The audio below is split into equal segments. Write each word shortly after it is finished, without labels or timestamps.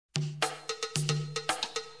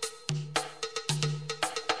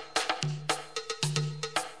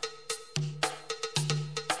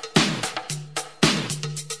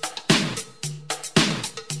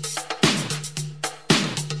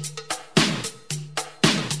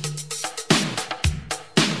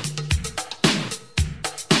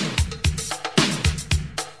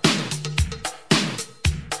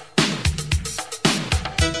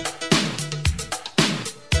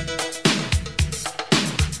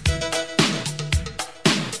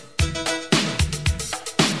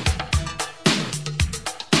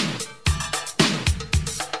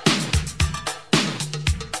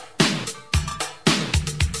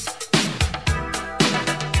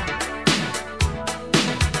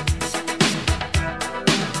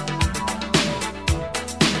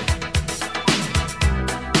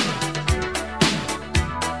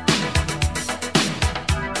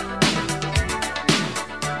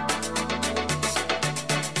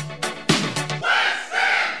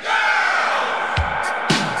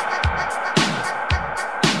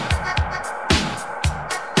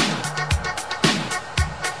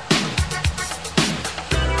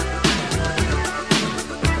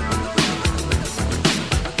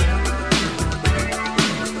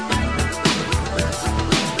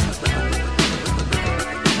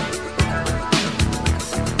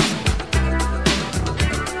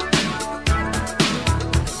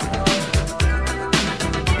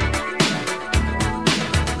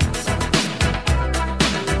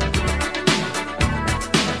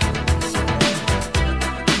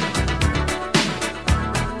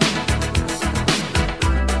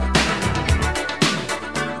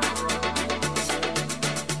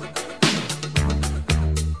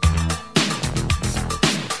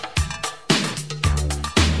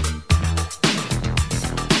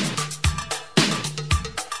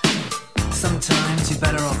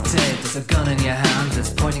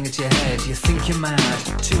with your head. You think you're mad,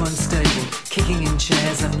 too unstable, kicking in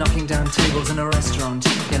chairs and knocking down tables in a restaurant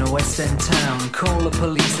in a West End town. Call the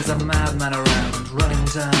police, there's a madman around, running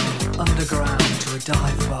down underground to a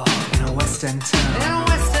dive bar in a West End town. In a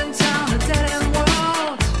West End town, a dead end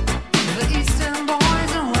world, the Eastern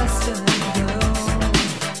boys and Western girls.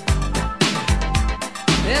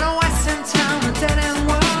 In a West End town, a dead end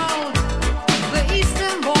world, the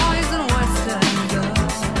Eastern boys and Western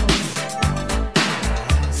girls.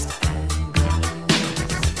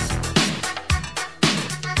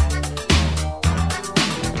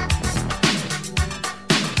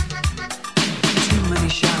 Too many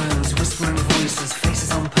shadows, whispering voices,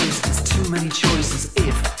 faces on posters, too many choices.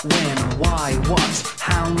 If, when, why, what,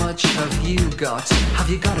 how much have you got? Have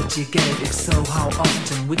you got it, do you get it? If so, how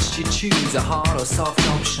often? Which do you choose, a hard or soft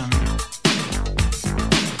option?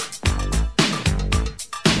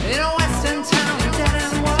 In a Western town, a dead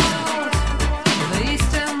end world, the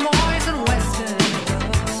Eastern boys and Western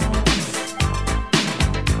girls.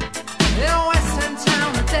 In a Western town,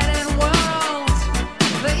 a dead end world,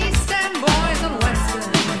 the Eastern boys and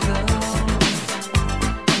Western girls.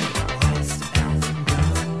 West End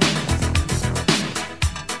girls.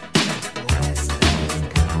 West End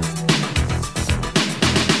girls.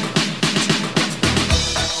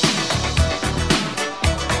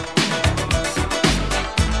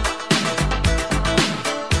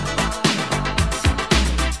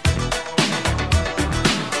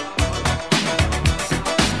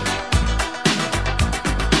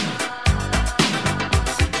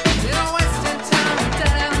 In a Western town, a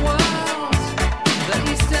dead end world, the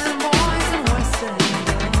Eastern boys and Western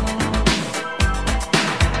girls.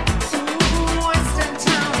 Ooh, Western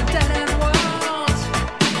town, a dead end world,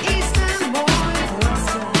 Eastern boys,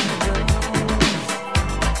 Western girls.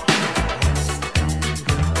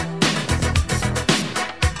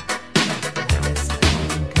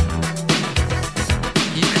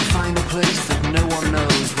 You can find a place that no one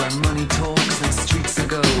knows, where money talks and streets are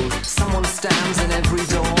gold. Someone stands in every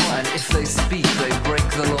door, and if they speak, they break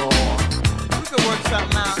the law. We could work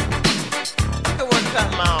something out. We could work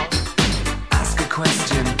something out. Ask a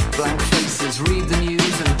question, blank faces, read the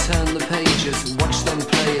news and turn the pages. Watch them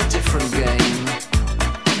play a different game,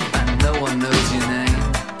 and no one knows your name.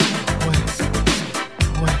 West.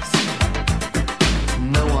 West.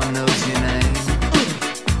 No one knows your name.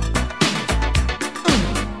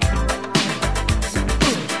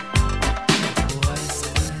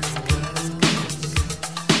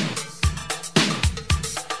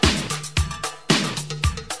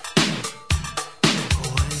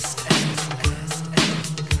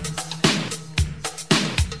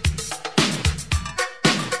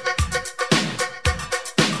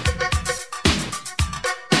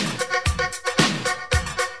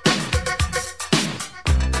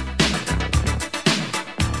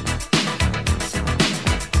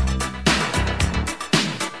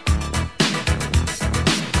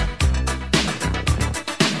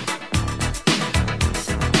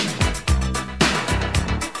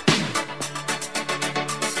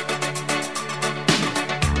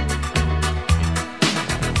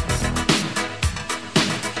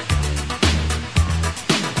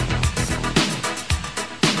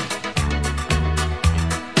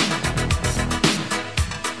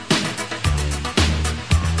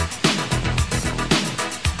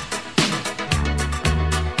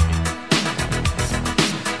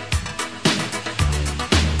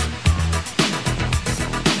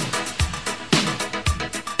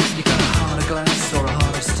 You got a heart of glass or a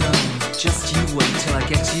heart of stone? Just you wait till I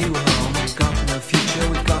get you home. We've got no future,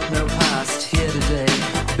 we've got no past. Here today,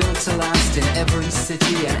 built to last in every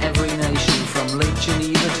city and every nation, from Lake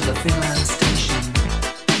Geneva to the Finland station.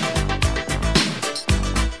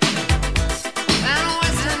 And a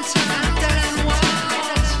Western town, a dead end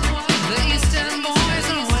world, the Eastern boys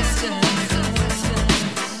and Western girls.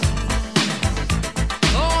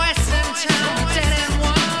 A Western town, a dead end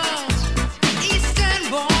world, Eastern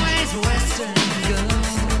boys, Western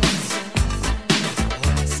girls.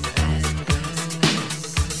 West End girls.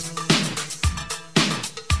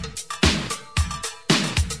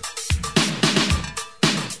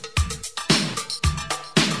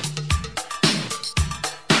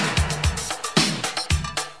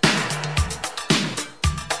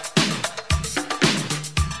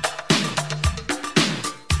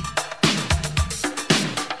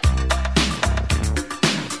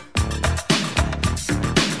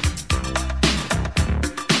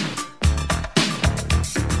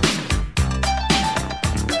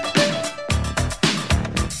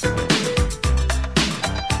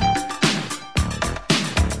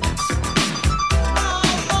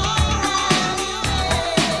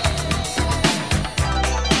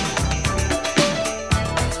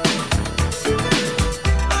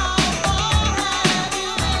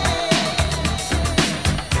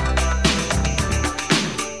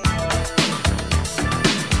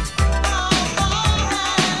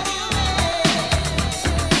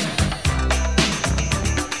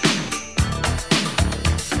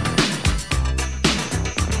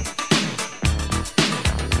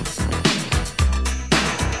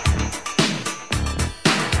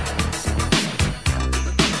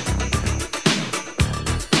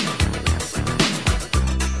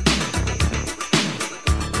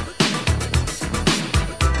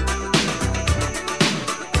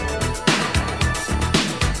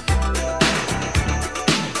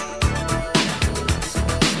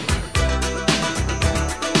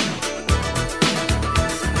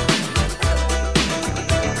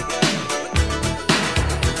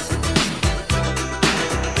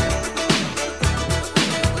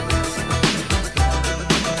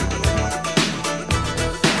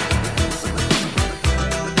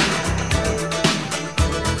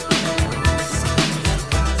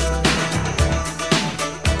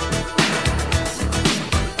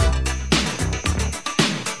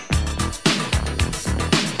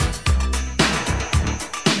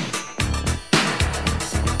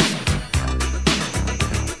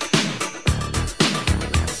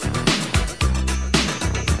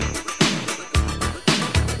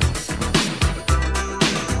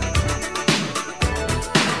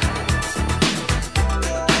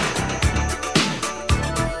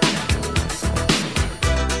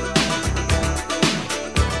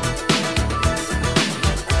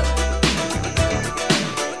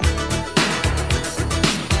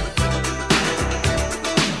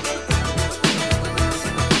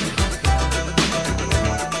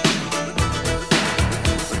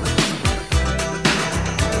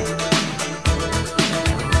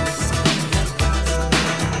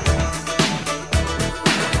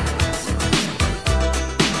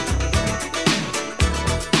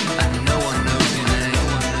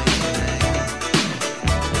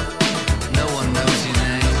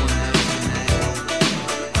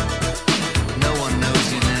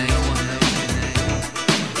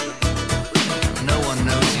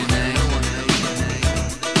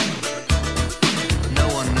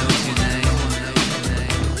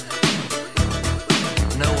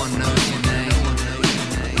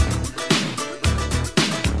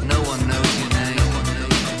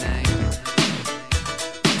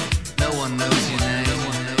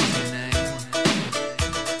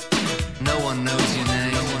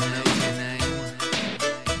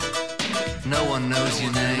 No one knows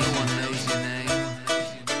your name. No one knows your name.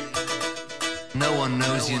 No one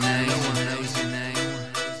knows your name. No one knows your name.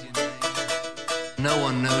 No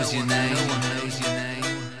one knows your name. No one knows your name.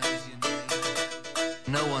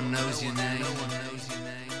 No one knows your name.